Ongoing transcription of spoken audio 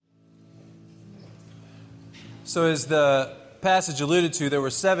So as the passage alluded to, there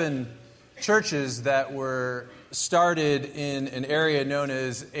were 7 churches that were started in an area known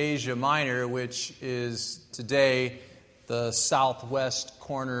as Asia Minor, which is today the southwest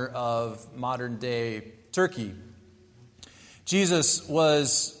corner of modern-day Turkey. Jesus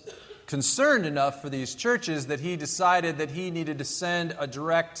was concerned enough for these churches that he decided that he needed to send a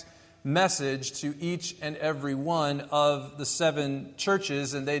direct message to each and every one of the 7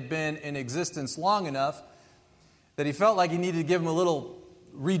 churches, and they'd been in existence long enough that he felt like he needed to give them a little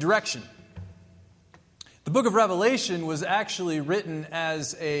redirection. The book of Revelation was actually written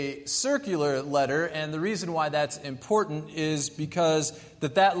as a circular letter, and the reason why that's important is because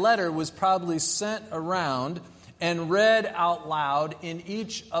that letter was probably sent around and read out loud in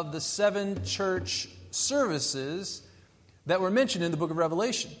each of the 7 church services that were mentioned in the book of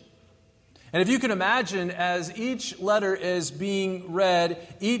Revelation. And if you can imagine, as each letter is being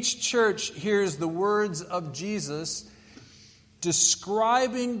read, each church hears the words of Jesus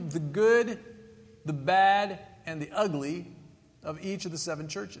describing the good, the bad, and the ugly of each of the 7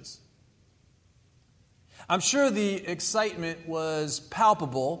 churches. I'm sure the excitement was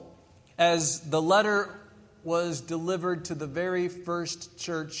palpable as the letter was delivered to the very first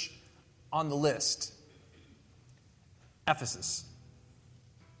church on the list, Ephesus.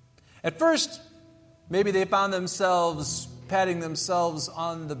 At first, maybe they found themselves patting themselves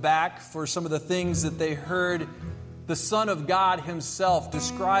on the back for some of the things that they heard the Son of God himself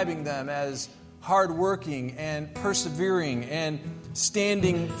describing them as hardworking and persevering and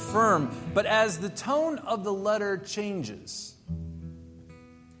standing firm. But as the tone of the letter changes,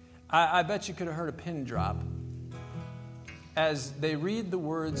 I bet you could have heard a pin drop as they read the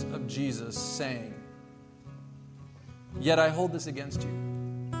words of Jesus saying, "Yet I hold this against you.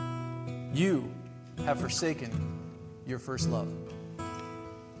 You have forsaken your first love.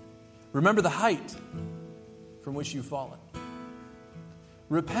 Remember the height from which you've fallen.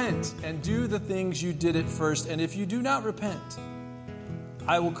 Repent and do the things you did at first, and if you do not repent,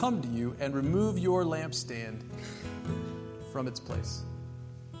 I will come to you and remove your lampstand from its place."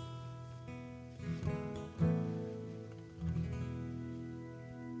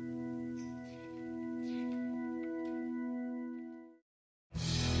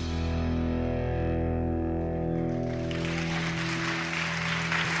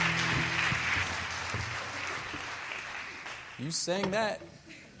 You sang that.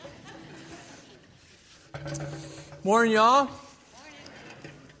 Morning, y'all.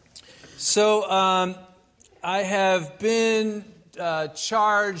 So, I have been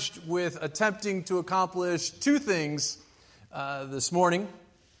charged with attempting to accomplish 2 things this morning.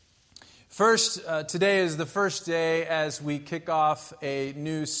 First, today is the first day as we kick off a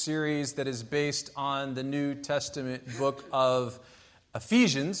new series that is based on the New Testament book of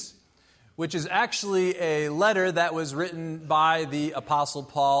Ephesians, which is actually a letter that was written by the Apostle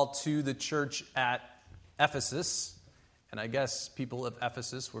Paul to the church at Ephesus. And I guess people of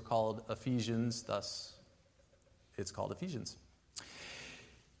Ephesus were called Ephesians, thus it's called Ephesians.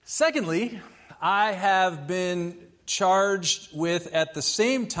 Secondly, I have been charged with, at the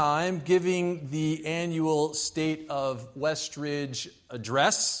same time, giving the annual State of Westridge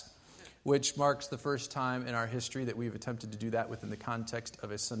address, which marks the first time in our history that we've attempted to do that within the context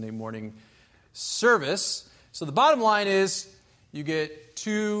of a Sunday morning service. So the bottom line is, you get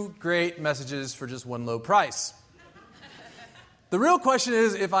 2 great messages for just 1 low price. The real question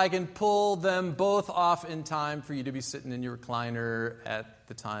is if I can pull them both off in time for you to be sitting in your recliner at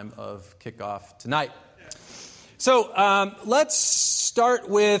the time of kickoff tonight. So let's start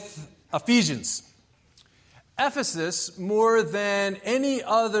with Ephesians. Ephesus, more than any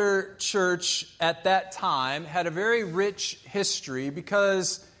other church at that time, had a very rich history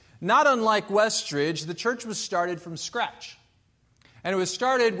because, not unlike Westridge, the church was started from scratch. And it was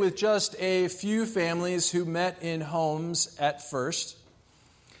started with just a few families who met in homes at first.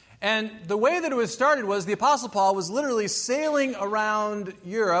 And the way that it was started was the Apostle Paul was literally sailing around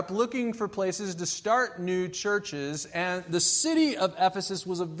Europe looking for places to start new churches. And the city of Ephesus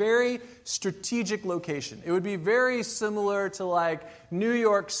was a very strategic location. It would be very similar to like New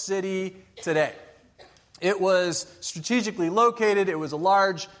York City today. It was strategically located. It was a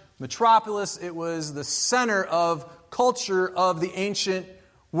large metropolis. It was the center of culture of the ancient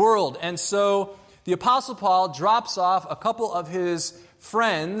world. And so the Apostle Paul drops off a couple of his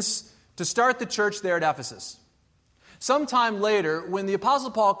friends to start the church there at Ephesus. Sometime later, when the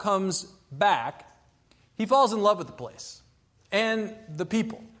Apostle Paul comes back, he falls in love with the place and the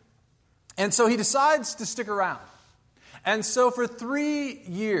people. And so he decides to stick around. And so for 3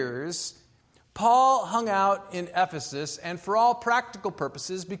 years, Paul hung out in Ephesus and for all practical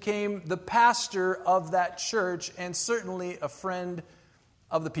purposes became the pastor of that church and certainly a friend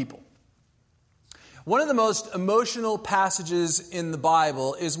of the people. One of the most emotional passages in the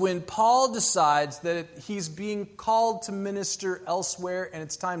Bible is when Paul decides that he's being called to minister elsewhere and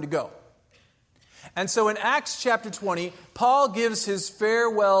it's time to go. And so in Acts chapter 20, Paul gives his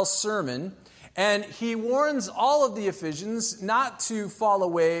farewell sermon, and he warns all of the Ephesians not to fall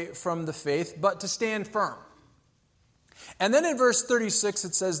away from the faith, but to stand firm. And then in verse 36,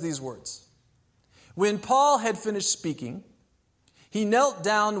 it says these words: "When Paul had finished speaking, he knelt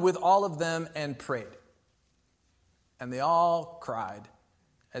down with all of them and prayed. And they all cried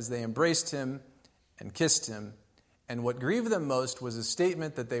as they embraced him and kissed him. And what grieved them most was a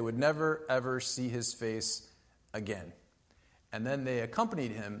statement that they would never, ever see his face again. And then they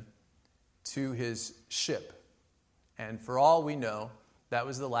accompanied him to his ship. And for all we know, that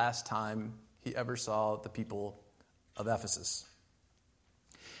was the last time he ever saw the people of Ephesus."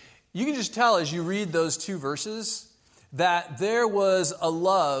 You can just tell as you read those two verses that there was a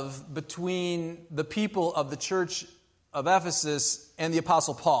love between the people of the church of Ephesus and the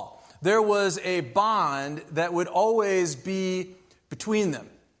Apostle Paul. There was a bond that would always be between them.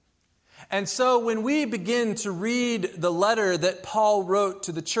 And so when we begin to read the letter that Paul wrote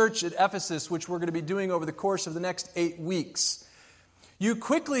to the church at Ephesus, which we're going to be doing over the course of the next 8 weeks, you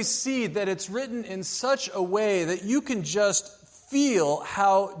quickly see that it's written in such a way that you can just feel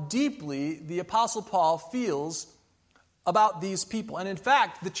how deeply the Apostle Paul feels about these people. And in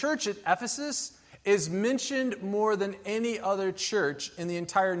fact, the church at Ephesus is mentioned more than any other church in the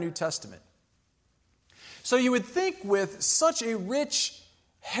entire New Testament. So you would think with such a rich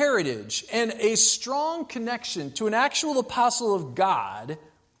heritage and a strong connection to an actual apostle of God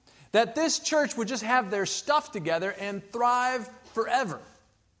that this church would just have their stuff together and thrive forever.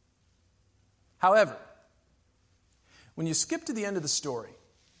 However, when you skip to the end of the story,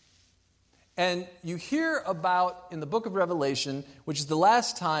 and you hear about, in the book of Revelation, which is the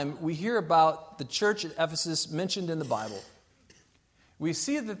last time we hear about the church at Ephesus mentioned in the Bible, we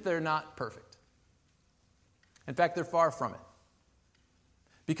see that they're not perfect. In fact, they're far from it.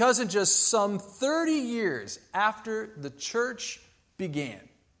 Because in just some 30 years after the church began,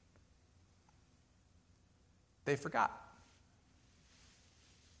 they forgot.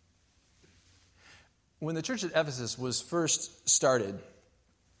 When the church at Ephesus was first started,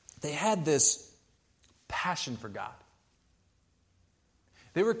 they had this passion for God.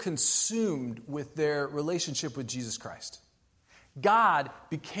 They were consumed with their relationship with Jesus Christ. God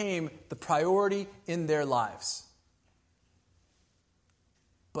became the priority in their lives.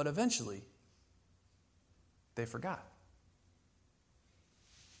 But eventually, they forgot.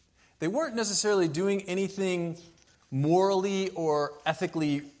 They weren't necessarily doing anything morally or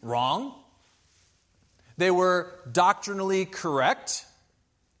ethically wrong. They were doctrinally correct.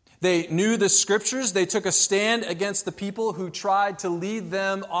 They knew the scriptures. They took a stand against the people who tried to lead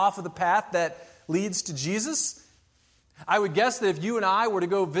them off of the path that leads to Jesus. I would guess that if you and I were to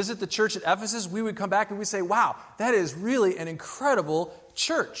go visit the church at Ephesus, we would come back and we'd say, wow, that is really an incredible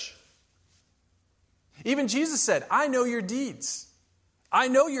church. Even Jesus said, I know your deeds. I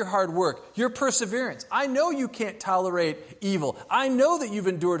know your hard work, your perseverance. I know you can't tolerate evil. I know that you've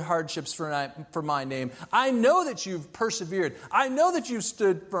endured hardships for my name. I know that you've persevered. I know that you've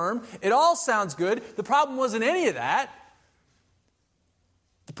stood firm. It all sounds good. The problem wasn't any of that.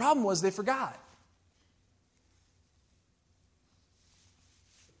 The problem was they forgot.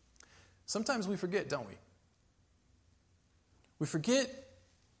 Sometimes we forget, don't we? We forget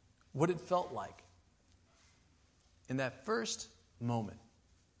what it felt like in that first moment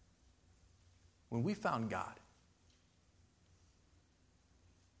when we found God.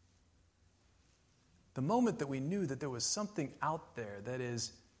 The moment that we knew that there was something out there that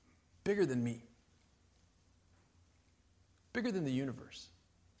is bigger than me, bigger than the universe.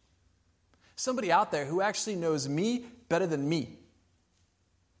 Somebody out there who actually knows me better than me.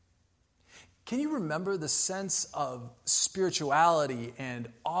 Can you remember the sense of spirituality and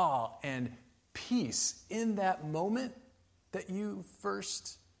awe and peace in that moment that you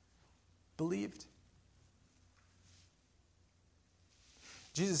first believed?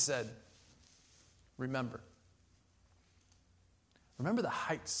 Jesus said, remember the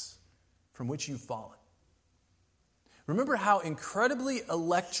heights from which you've fallen. Remember how incredibly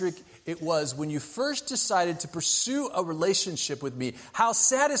electric it was when you first decided to pursue a relationship with me. How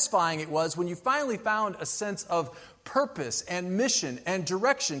satisfying it was when you finally found a sense of purpose and mission and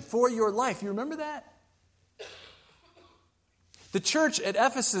direction for your life. You remember that? The church at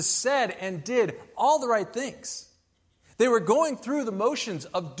Ephesus said and did all the right things. They were going through the motions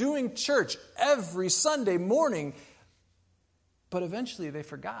of doing church every Sunday morning, but eventually they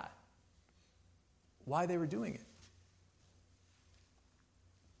forgot why they were doing it.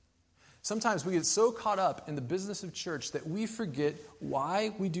 Sometimes we get so caught up in the business of church that we forget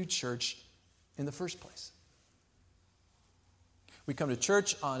why we do church in the first place. We come to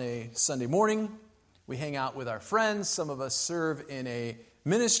church on a Sunday morning. We hang out with our friends. Some of us serve in a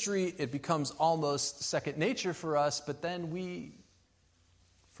ministry. It becomes almost second nature for us, but then we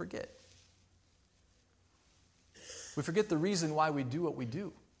forget. We forget the reason why we do what we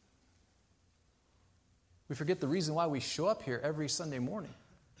do. We forget the reason why we show up here every Sunday morning.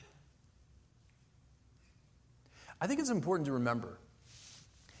 I think it's important to remember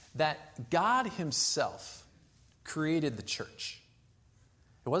that God himself created the church.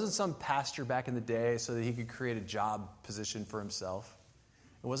 It wasn't some pastor back in the day so that he could create a job position for himself.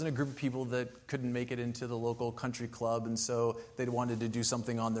 It wasn't a group of people that couldn't make it into the local country club and so they wanted to do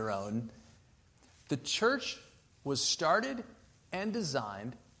something on their own. The church was started and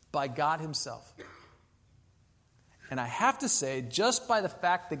designed by God himself. And I have to say, just by the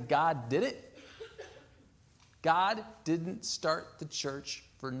fact that God did it, God didn't start the church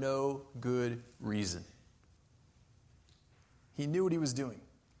for no good reason. He knew what he was doing.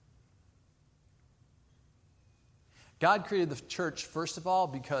 God created the church, first of all,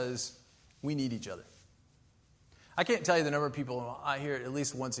 because we need each other. I can't tell you the number of people, I hear it at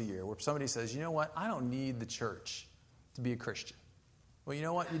least once a year, where somebody says, you know what, I don't need the church to be a Christian. Well, you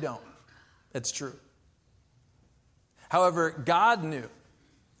know what, you don't. That's true. However, God knew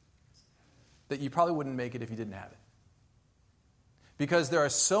that you probably wouldn't make it if you didn't have it. Because there are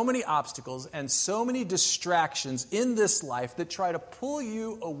so many obstacles and so many distractions in this life that try to pull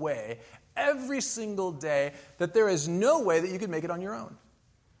you away every single day that there is no way that you can make it on your own.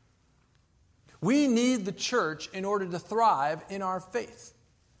 We need the church in order to thrive in our faith.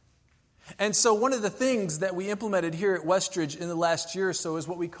 And so one of the things that we implemented here at Westridge in the last year or so is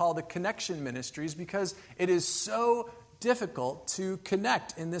what we call the connection ministries, because it is so difficult to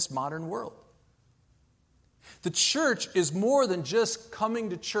connect in this modern world. The church is more than just coming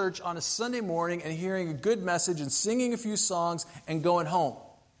to church on a Sunday morning and hearing a good message and singing a few songs and going home.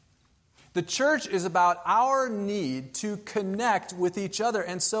 The church is about our need to connect with each other.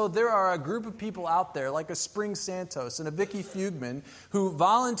 And so there are a group of people out there, like a Spring Santos and a Vicky Fugman, who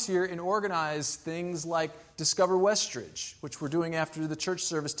volunteer and organize things like Discover Westridge, which we're doing after the church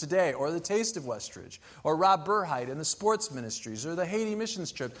service today, or the Taste of Westridge, or Rob Burheit and the sports ministries, or the Haiti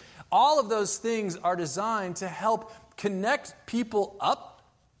missions trip. All of those things are designed to help connect people up,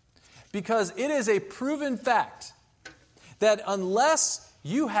 because it is a proven fact that unless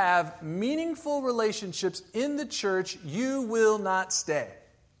you have meaningful relationships in the church, you will not stay.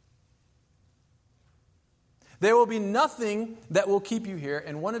 There will be nothing that will keep you here,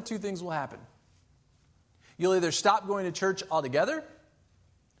 and one of two things will happen. You'll either stop going to church altogether,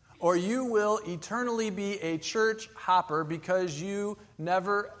 or you will eternally be a church hopper because you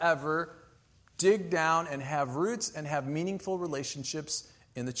never, ever dig down and have roots and have meaningful relationships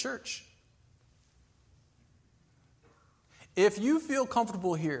in the church. If you feel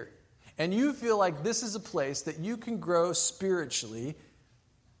comfortable here and you feel like this is a place that you can grow spiritually,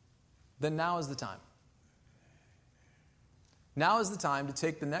 then now is the time. Now is the time to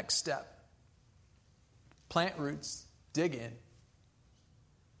take the next step, plant roots, dig in,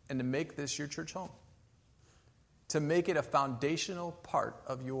 and to make this your church home. To make it a foundational part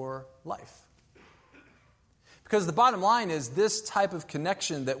of your life. Because the bottom line is this type of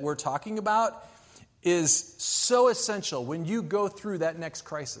connection that we're talking about is so essential when you go through that next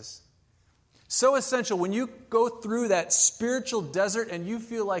crisis. So essential when you go through that spiritual desert and you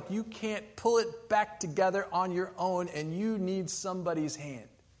feel like you can't pull it back together on your own and you need somebody's hand.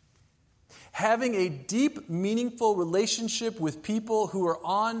 Having a deep, meaningful relationship with people who are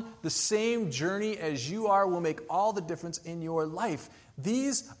on the same journey as you are will make all the difference in your life.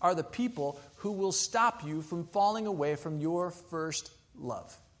 These are the people who will stop you from falling away from your first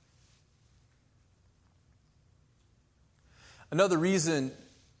love. Another reason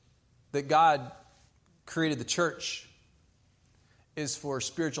that God created the church is for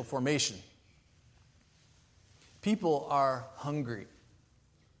spiritual formation. People are hungry.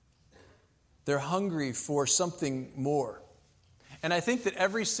 They're hungry for something more. And I think that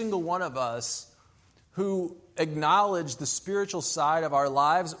every single one of us who acknowledge the spiritual side of our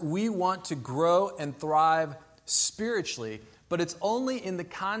lives, we want to grow and thrive spiritually. But it's only in the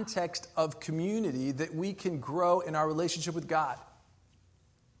context of community that we can grow in our relationship with God.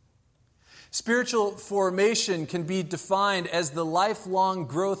 Spiritual formation can be defined as the lifelong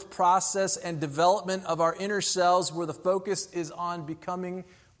growth process and development of our inner selves where the focus is on becoming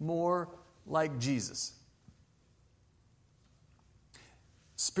more like Jesus.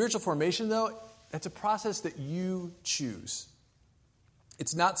 Spiritual formation, though, that's a process that you choose.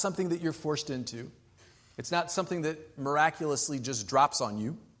 It's not something that you're forced into. It's not something that miraculously just drops on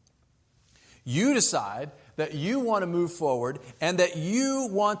you. You decide that you want to move forward and that you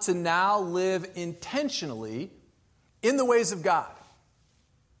want to now live intentionally in the ways of God.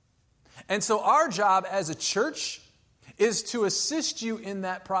 And so our job as a church is to assist you in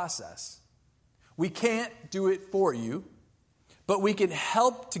that process. We can't do it for you, but we can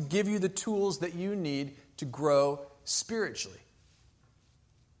help to give you the tools that you need to grow spiritually.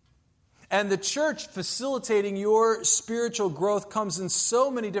 And the church facilitating your spiritual growth comes in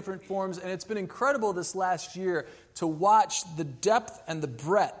so many different forms, and it's been incredible this last year to watch the depth and the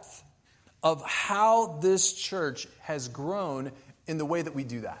breadth of how this church has grown in the way that we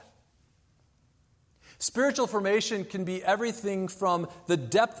do that. Spiritual formation can be everything from the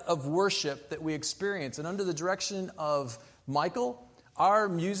depth of worship that we experience. And under the direction of Michael, our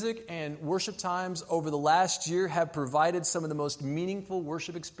music and worship times over the last year have provided some of the most meaningful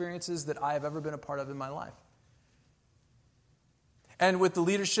worship experiences that I have ever been a part of in my life. And with the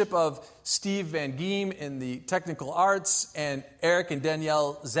leadership of Steve Van Giem in the technical arts and Eric and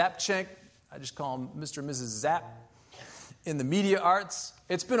Danielle Zapchenk, I just call them Mr. and Mrs. Zap, in the media arts,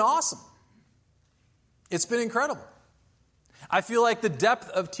 it's been awesome. It's been incredible. I feel like the depth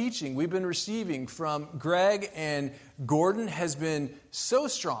of teaching we've been receiving from Greg and Gordon has been so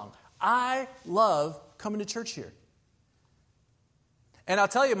strong. I love coming to church here. And I'll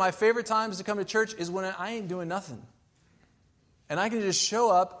tell you, my favorite times to come to church is when I ain't doing nothing. And I can just show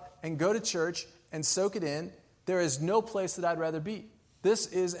up and go to church and soak it in. There is no place that I'd rather be. This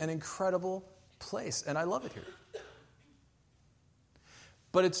is an incredible place, and I love it here.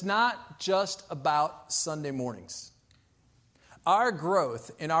 But it's not just about Sunday mornings. Our growth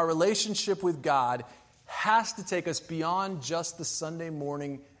in our relationship with God has to take us beyond just the Sunday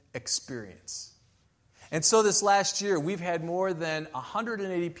morning experience. And so this last year, we've had more than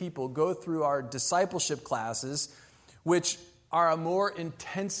 180 people go through our discipleship classes, which are a more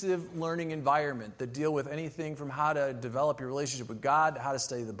intensive learning environment that deal with anything from how to develop your relationship with God, to how to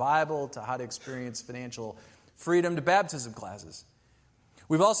study the Bible, to how to experience financial freedom, to baptism classes.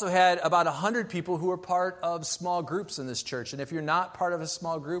 We've also had about 100 people who are part of small groups in this church. And if you're not part of a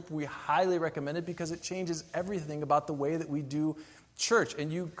small group, we highly recommend it because it changes everything about the way that we do church.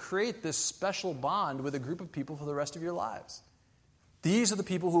 And you create this special bond with a group of people for the rest of your lives. These are the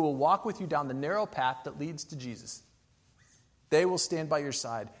people who will walk with you down the narrow path that leads to Jesus. They will stand by your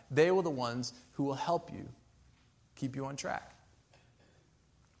side. They will be the ones who will help you keep you on track.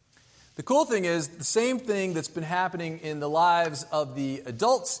 The cool thing is, the same thing that's been happening in the lives of the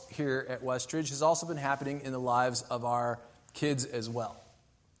adults here at Westridge has also been happening in the lives of our kids as well.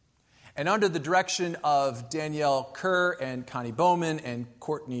 And under the direction of Danielle Kerr and Connie Bowman and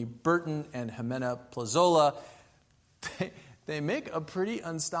Courtney Burton and Jimena Plazola, they make a pretty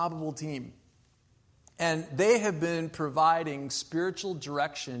unstoppable team. And they have been providing spiritual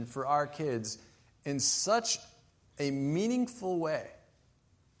direction for our kids in such a meaningful way.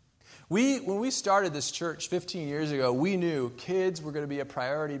 When we started this church 15 years ago, we knew kids were going to be a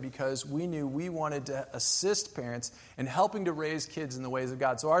priority because we knew we wanted to assist parents in helping to raise kids in the ways of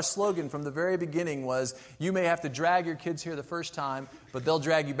God. So our slogan from the very beginning was, you may have to drag your kids here the first time, but they'll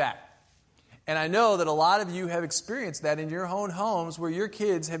drag you back. And I know that a lot of you have experienced that in your own homes where your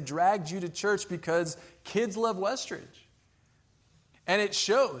kids have dragged you to church because kids love Westridge. And it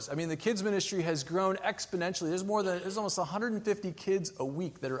shows. I mean, the kids ministry has grown exponentially. There's almost 150 kids a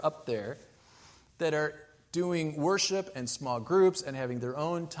week that are up there that are doing worship and small groups and having their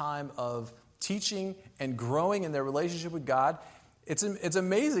own time of teaching and growing in their relationship with God. It's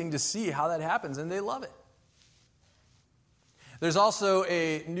amazing to see how that happens, and they love it. There's also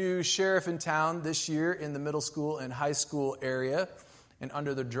a new sheriff in town this year in the middle school and high school area, and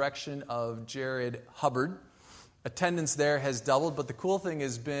under the direction of Jared Hubbard. Attendance there has doubled, but the cool thing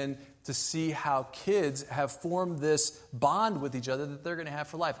has been to see how kids have formed this bond with each other that they're going to have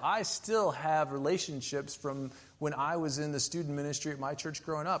for life. I still have relationships from when I was in the student ministry at my church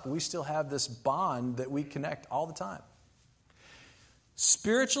growing up. We still have this bond that we connect all the time.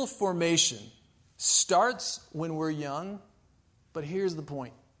 Spiritual formation starts when we're young, but here's the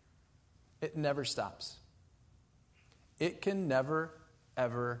point. It never stops. It can never,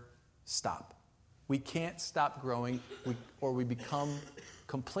 ever stop. We can't stop growing or we become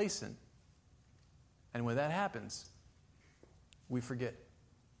complacent. And when that happens, we forget.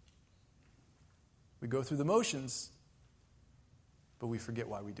 We go through the motions, but we forget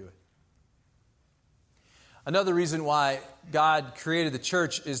why we do it. Another reason why God created the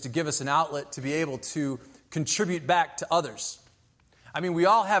church is to give us an outlet to be able to contribute back to others. I mean, we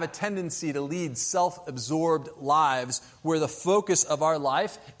all have a tendency to lead self-absorbed lives where the focus of our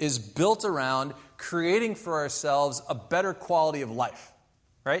life is built around creating for ourselves a better quality of life,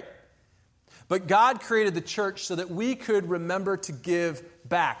 right? But God created the church so that we could remember to give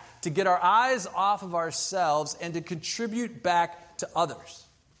back, to get our eyes off of ourselves and to contribute back to others.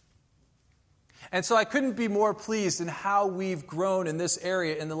 And so I couldn't be more pleased in how we've grown in this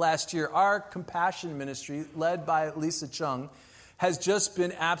area in the last year. Our compassion ministry, led by Lisa Chung, has just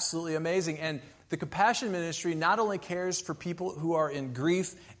been absolutely amazing. And the compassion ministry not only cares for people who are in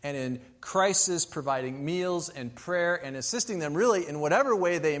grief and in crisis, providing meals and prayer and assisting them really in whatever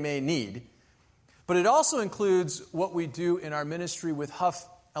way they may need, but it also includes what we do in our ministry with Huff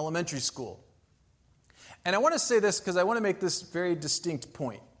Elementary School. And I want to say this because I want to make this very distinct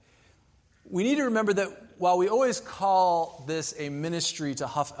point. We need to remember that while we always call this a ministry to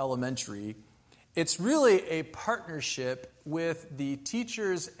Huff Elementary, it's really a partnership with the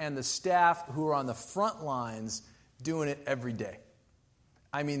teachers and the staff who are on the front lines doing it every day.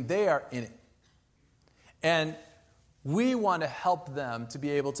 I mean, they are in it. And we want to help them to be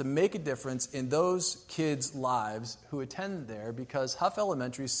able to make a difference in those kids' lives who attend there because Huff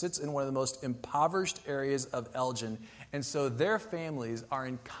Elementary sits in one of the most impoverished areas of Elgin, and so their families are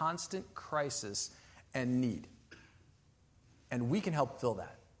in constant crisis and need. And we can help fill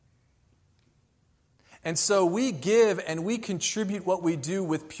that. And so we give and we contribute what we do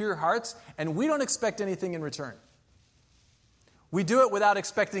with pure hearts, and we don't expect anything in return. We do it without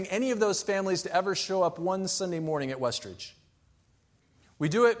expecting any of those families to ever show up one Sunday morning at Westridge. We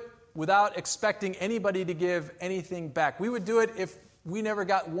do it without expecting anybody to give anything back. We would do it if we never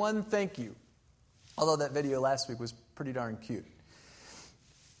got one thank you, although that video last week was pretty darn cute.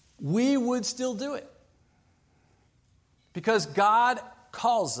 We would still do it because God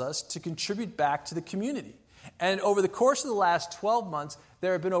calls us to contribute back to the community. And over the course of the last 12 months,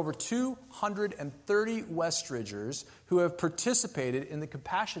 there have been over 230 Westridgers who have participated in the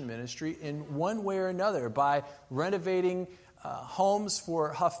compassion ministry in one way or another by renovating homes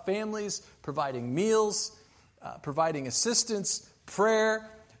for Huff families, providing meals, providing assistance, prayer.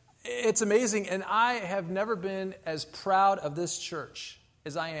 It's amazing, and I have never been as proud of this church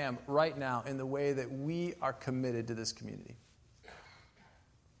as I am right now in the way that we are committed to this community.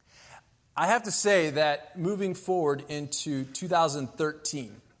 I have to say that moving forward into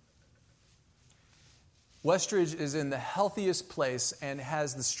 2013, Westridge is in the healthiest place and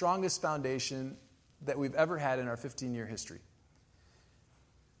has the strongest foundation that we've ever had in our 15-year history.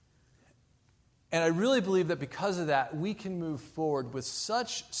 And I really believe that because of that, we can move forward with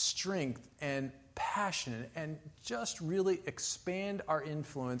such strength and passion and just really expand our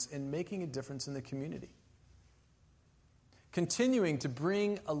influence in making a difference in the community. Continuing to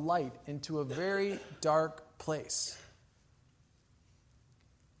bring a light into a very dark place.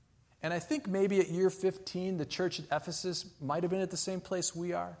 And I think maybe at year 15, the church at Ephesus might have been at the same place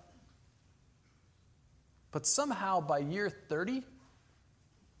we are. But somehow by year 30,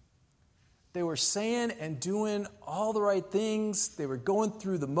 they were saying and doing all the right things. They were going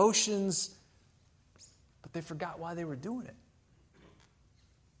through the motions, but they forgot why they were doing it.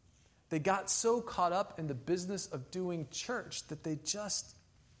 They got so caught up in the business of doing church that they just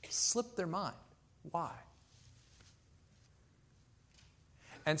slipped their mind. Why?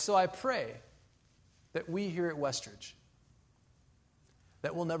 And so I pray that we here at Westridge,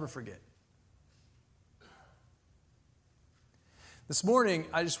 that we'll never forget. This morning,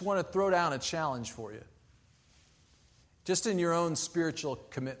 I just want to throw down a challenge for you, just in your own spiritual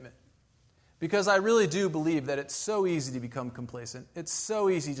commitment. Because I really do believe that it's so easy to become complacent. It's so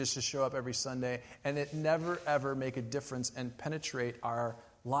easy just to show up every Sunday and it never, ever make a difference and penetrate our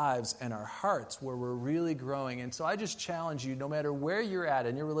lives and our hearts where we're really growing. And so I just challenge you, no matter where you're at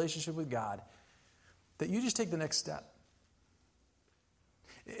in your relationship with God, that you just take the next step.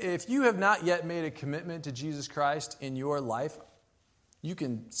 If you have not yet made a commitment to Jesus Christ in your life, you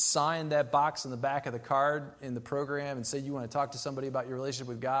can sign that box in the back of the card in the program and say you want to talk to somebody about your relationship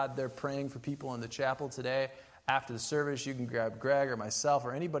with God. They're praying for people in the chapel today. After the service, you can grab Greg or myself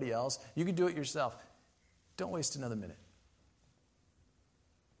or anybody else. You can do it yourself. Don't waste another minute.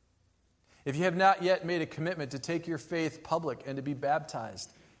 If you have not yet made a commitment to take your faith public and to be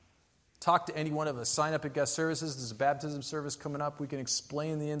baptized, talk to any one of us. Sign up at guest services. There's a baptism service coming up. We can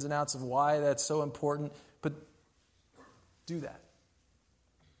explain the ins and outs of why that's so important. But do that.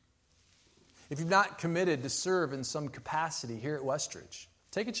 If you've not committed to serve in some capacity here at Westridge,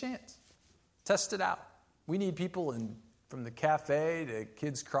 take a chance. Test it out. We need people from the cafe to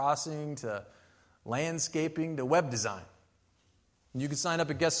Kids Crossing to landscaping to web design. And you can sign up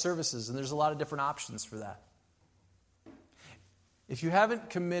at guest services, and there's a lot of different options for that. If you haven't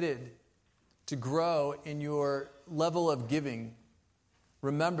committed to grow in your level of giving,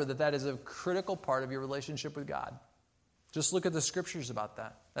 remember that is a critical part of your relationship with God. Just look at the scriptures about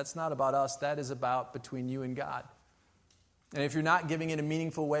that. That's not about us. That is about between you and God. And if you're not giving in a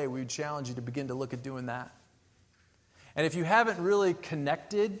meaningful way, we would challenge you to begin to look at doing that. And if you haven't really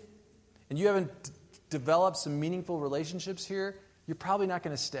connected and you haven't developed some meaningful relationships here, you're probably not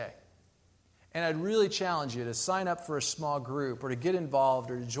going to stay. And I'd really challenge you to sign up for a small group or to get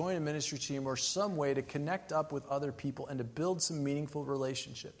involved or to join a ministry team or some way to connect up with other people and to build some meaningful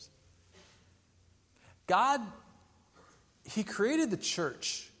relationships. God, He created the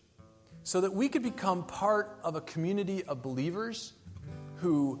church so that we could become part of a community of believers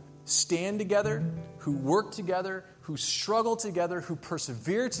who stand together, who work together, who struggle together, who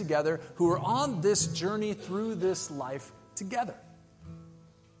persevere together, who are on this journey through this life together.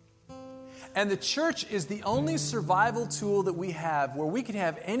 And the church is the only survival tool that we have where we can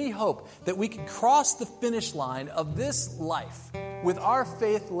have any hope that we can cross the finish line of this life with our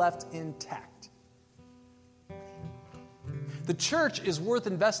faith left intact. The church is worth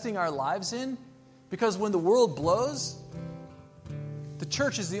investing our lives in because when the world blows, the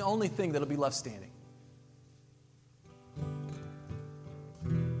church is the only thing that'll be left standing.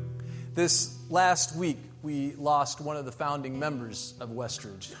 This last week, we lost one of the founding members of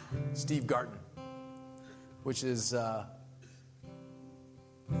Westridge, Steve Garton, which has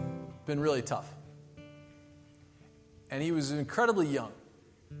been really tough. And he was incredibly young.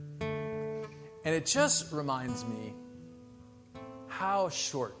 And it just reminds me how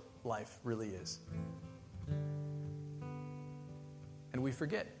short life really is. And we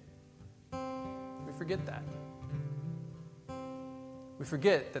forget. We forget that. We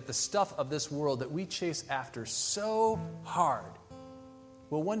forget that the stuff of this world that we chase after so hard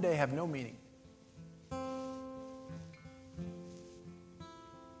will one day have no meaning.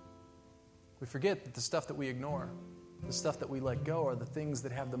 We forget that the stuff that we ignore, the stuff that we let go, are the things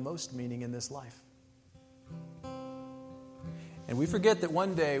that have the most meaning in this life. And we forget that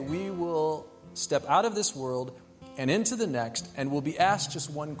one day we will step out of this world and into the next, and we'll be asked just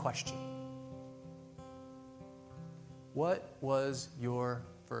one question. What was your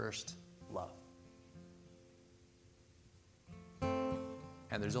first love?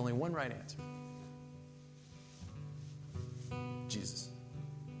 And there's only one right answer. Jesus.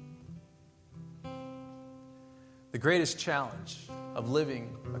 The greatest challenge of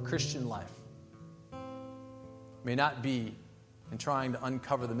living a Christian life may not be in trying to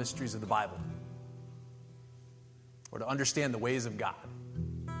uncover the mysteries of the Bible or to understand the ways of God.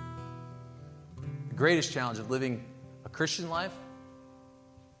 The greatest challenge of living a Christian life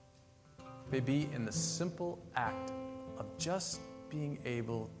may be in the simple act of just being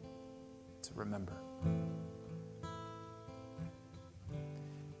able to remember.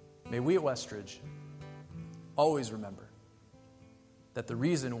 May we at Westridge always remember that the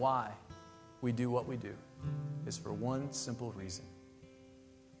reason why we do what we do is for one simple reason.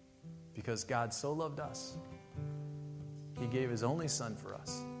 Because God so loved us, He gave His only Son for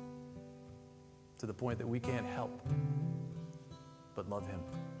us, to the point that we can't help but love Him.